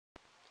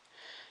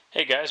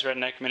Hey guys,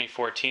 Redneck Mini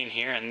 14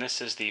 here, and this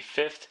is the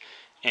fifth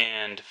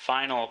and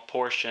final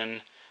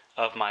portion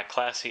of my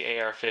classy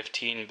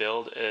AR-15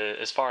 build.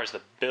 As far as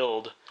the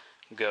build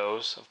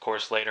goes, of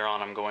course later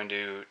on I'm going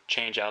to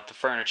change out the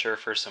furniture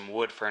for some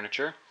wood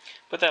furniture,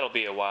 but that'll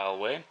be a while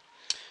away.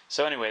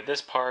 So anyway,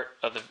 this part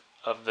of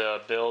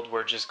the build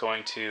we're just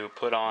going to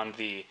put on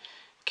the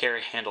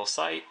carry handle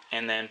sight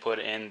and then put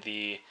in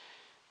the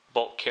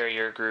bolt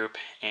carrier group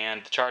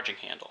and the charging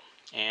handle,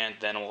 and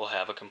then we'll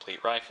have a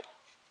complete rifle.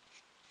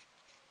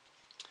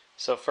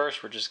 So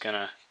first we're just going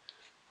to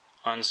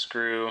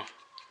unscrew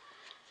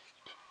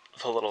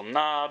the little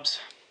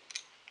knobs.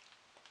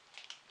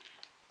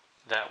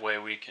 That way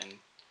we can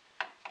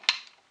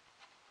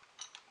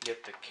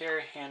get the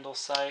carry handle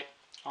sight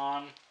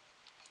on.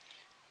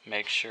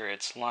 Make sure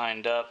it's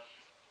lined up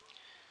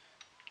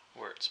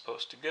where it's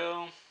supposed to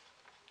go.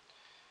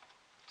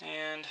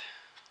 And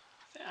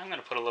I'm going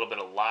to put a little bit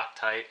of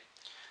Loctite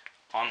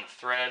on the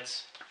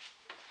threads.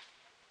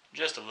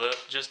 Just a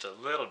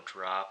little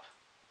drop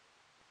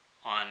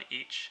on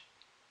each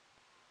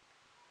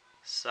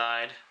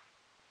side.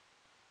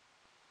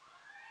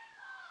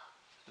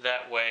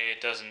 That way it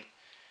doesn't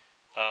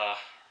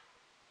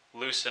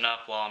loosen up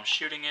while I'm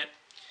shooting it,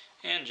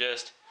 and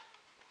just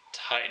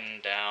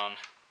tighten down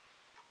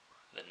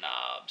the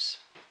knobs.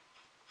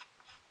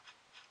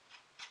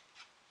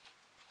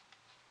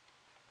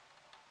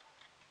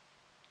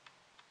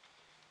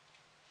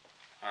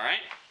 Alright.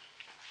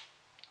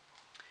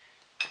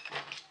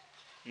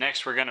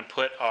 Next we're going to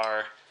put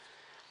our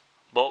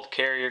bolt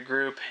carrier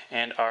group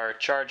and our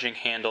charging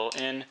handle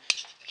in.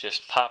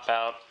 Just pop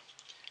out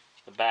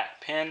the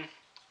back pin.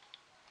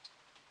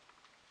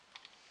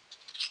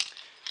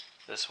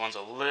 This one's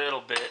a little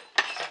bit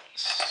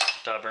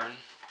stubborn.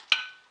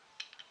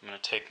 I'm going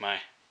to take my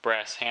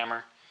brass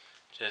hammer,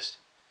 just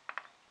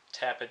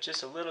tap it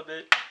just a little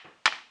bit.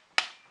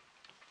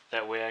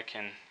 That way I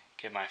can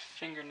get my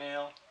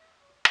fingernail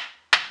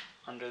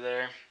under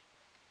there.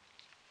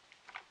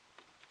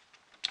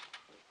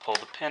 Pull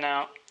the pin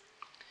out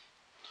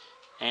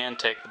and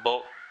take the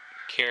bolt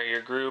carrier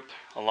group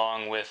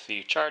along with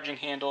the charging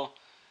handle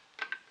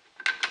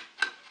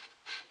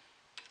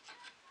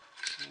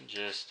and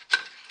just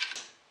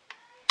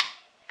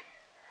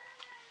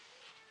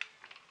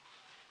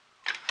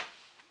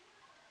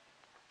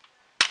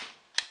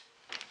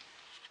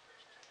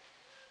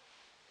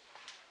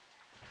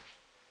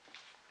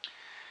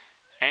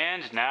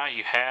and now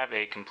you have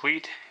a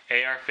complete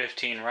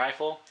AR-15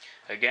 rifle.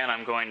 Again,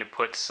 I'm going to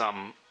put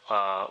some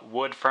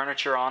wood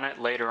furniture on it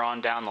later on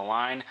down the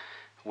line,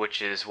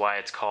 which is why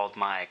it's called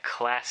my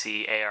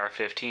classy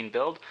AR-15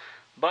 build.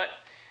 But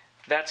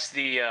that's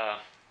the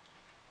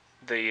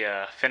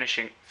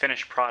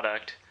finished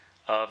product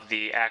of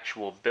the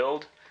actual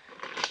build.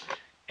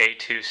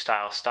 A2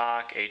 style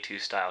stock,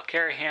 A2 style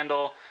carry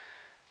handle,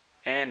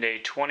 and a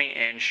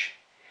 20-inch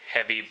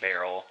heavy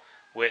barrel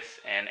with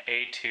an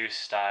A2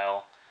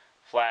 style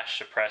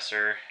flash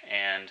suppressor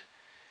and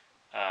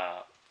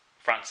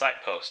front sight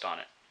post on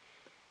it.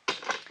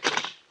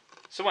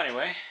 So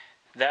anyway,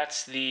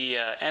 that's the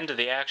end of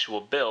the actual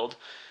build.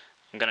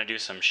 I'm going to do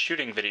some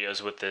shooting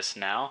videos with this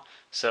now.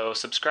 So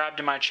subscribe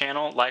to my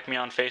channel, like me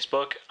on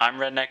Facebook. I'm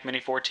Redneck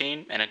Mini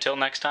 14, and until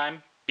next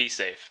time, be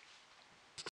safe.